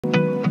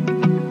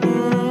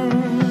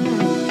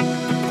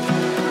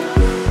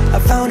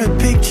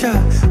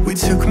picture we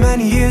took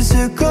many years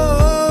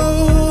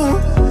ago,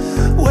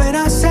 when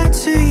I said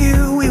to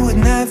you we would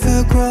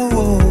never grow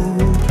old.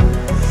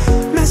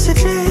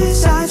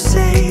 Messages I've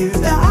saved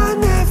that I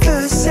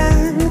never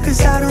send,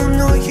 cause I don't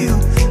know you,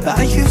 but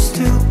I used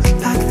to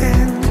back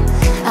then.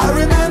 I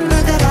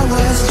remember that I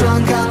was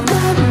drunk out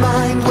my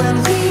mind when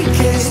we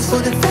kissed for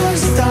the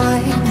first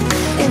time.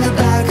 In the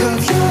back of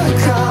your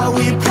car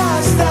we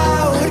passed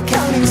out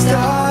counting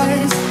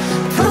stars.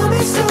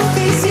 Promised all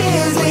these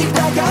years we'd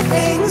pack our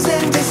things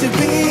and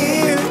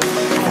disappear.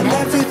 I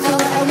never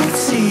thought I would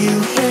see you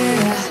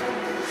here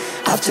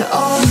after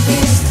all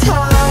this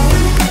time.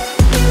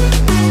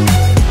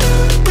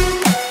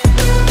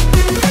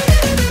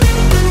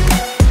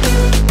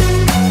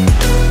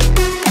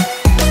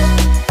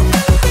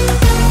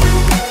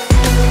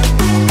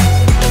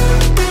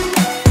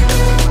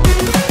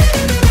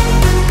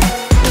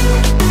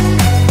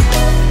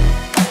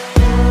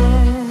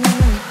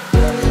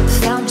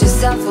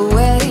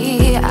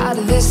 Away out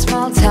of this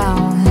small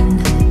town,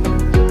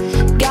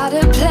 got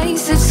a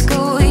place at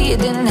school you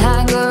didn't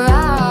hang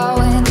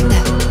around.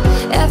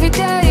 Every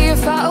day you're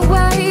far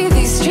away,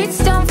 these streets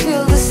don't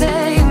feel the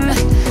same.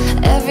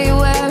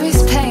 Everywhere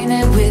is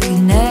painted with your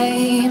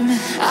name.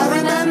 I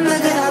remember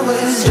that I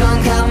was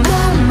drunk out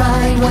my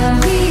mind when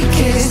we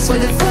kissed for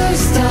the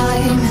first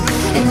time.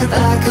 In the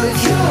back of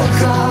your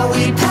car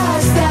we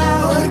passed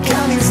out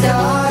counting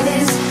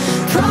stars.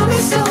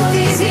 Promised all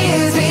these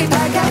years we'd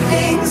pack our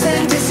things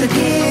and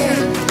disappear.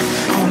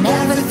 I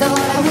never thought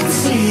I would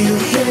see you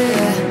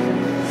here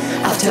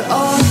after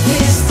all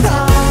this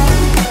time.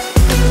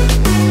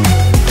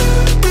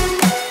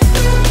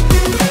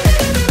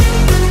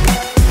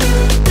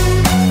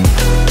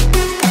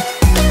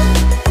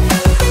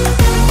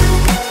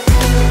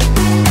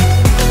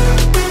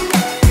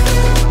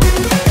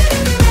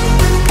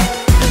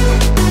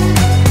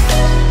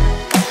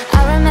 I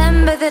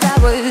remember that I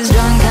was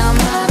drunk out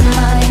my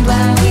mind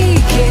when we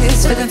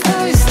kissed for the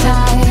first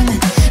time.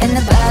 In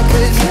the back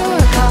of your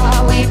car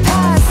we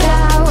passed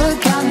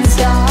out counting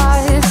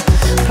stars.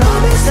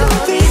 Promised all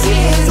these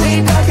years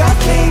we'd pack our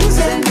things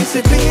and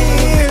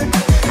disappear.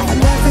 I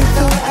never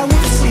thought I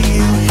would see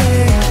you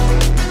here.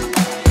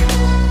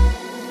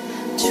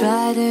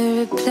 Try to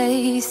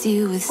replace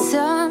you with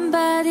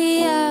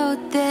somebody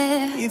out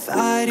there. If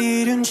I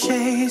didn't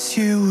chase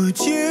you, would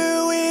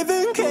you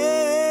even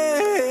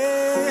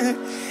care?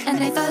 And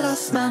if I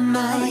lost my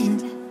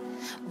mind,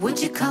 would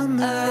you come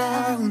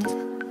around?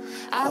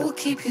 I will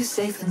keep you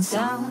safe and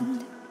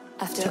sound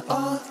after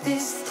all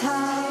this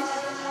time.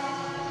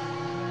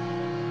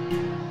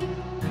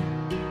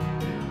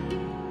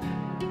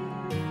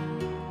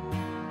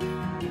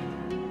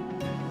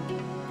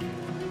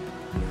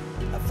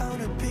 I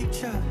found a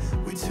picture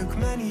we took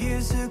many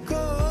years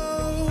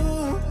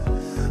ago,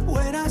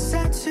 when I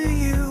said to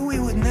you we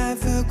would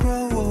never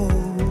grow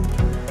old.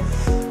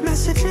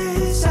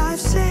 Messages I've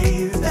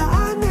saved that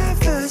I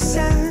never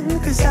send,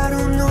 cause I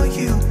don't know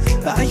you,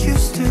 but I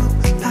used to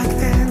back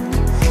then.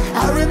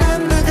 I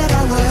remember that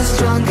I was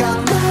drunk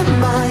out my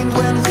mind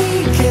when we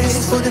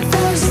kissed for the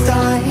first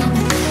time.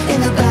 In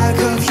the back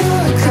of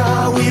your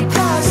car we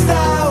passed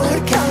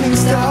out counting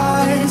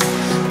stars.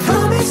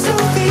 Promised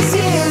all these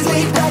years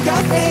we'd pack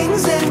our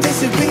things and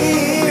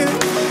disappear.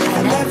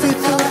 I never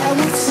thought I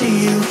would see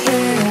you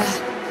here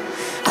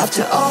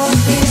after all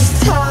this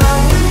time.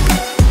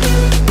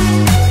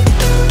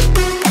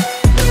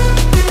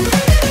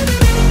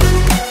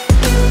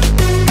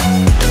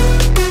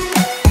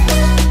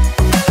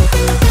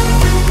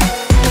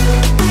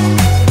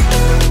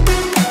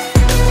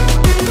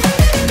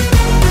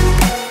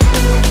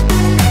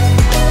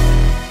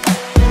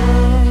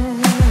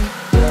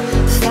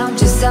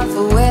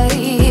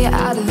 Away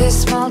out of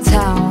this small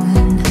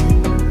town,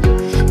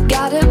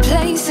 got a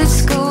place at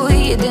school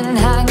you didn't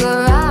hang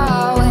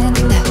around.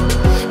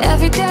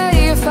 Every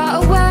day you're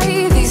far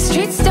away, these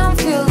streets don't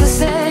feel the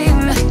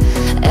same.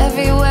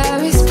 Everywhere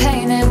is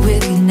painted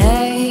with your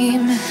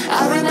name.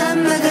 I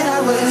remember that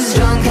I was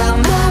drunk out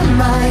my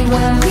mind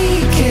when we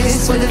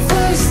kissed for the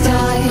first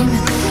time.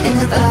 In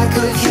the back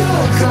of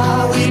your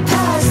car we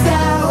passed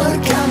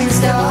out counting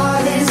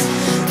stars.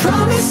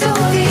 Promised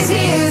all these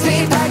years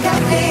we'd pack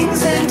our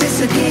things and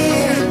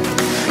disappear.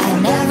 I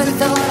never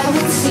thought I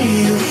would see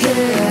you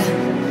here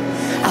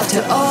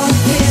after all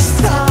this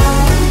time.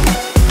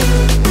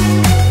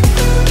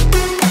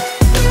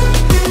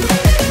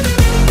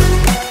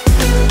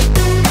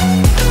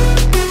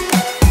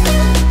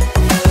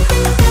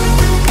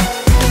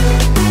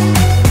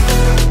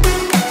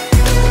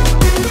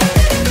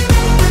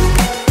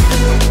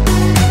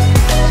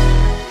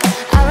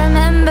 I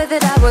remember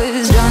that I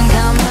was drunk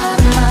out my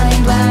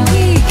mind when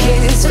we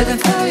kissed for the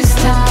first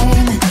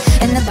time.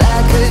 In the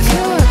back of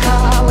your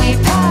car we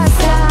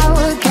passed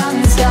out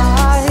counting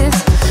stars.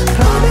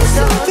 Promised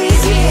all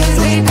these years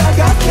we'd pack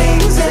our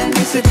things and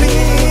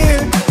disappear.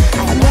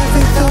 I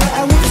never thought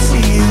I would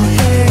see you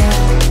here.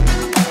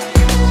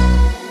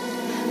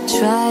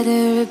 Try to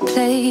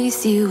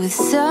replace you with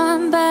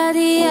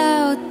somebody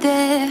out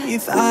there.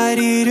 If I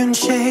didn't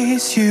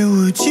chase you,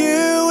 would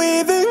you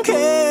even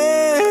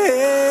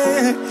care?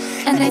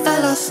 if I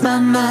lost my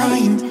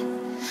mind,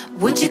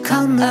 would you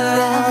come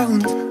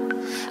around?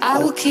 I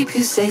will keep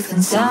you safe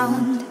and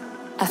sound.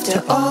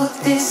 After all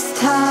this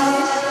time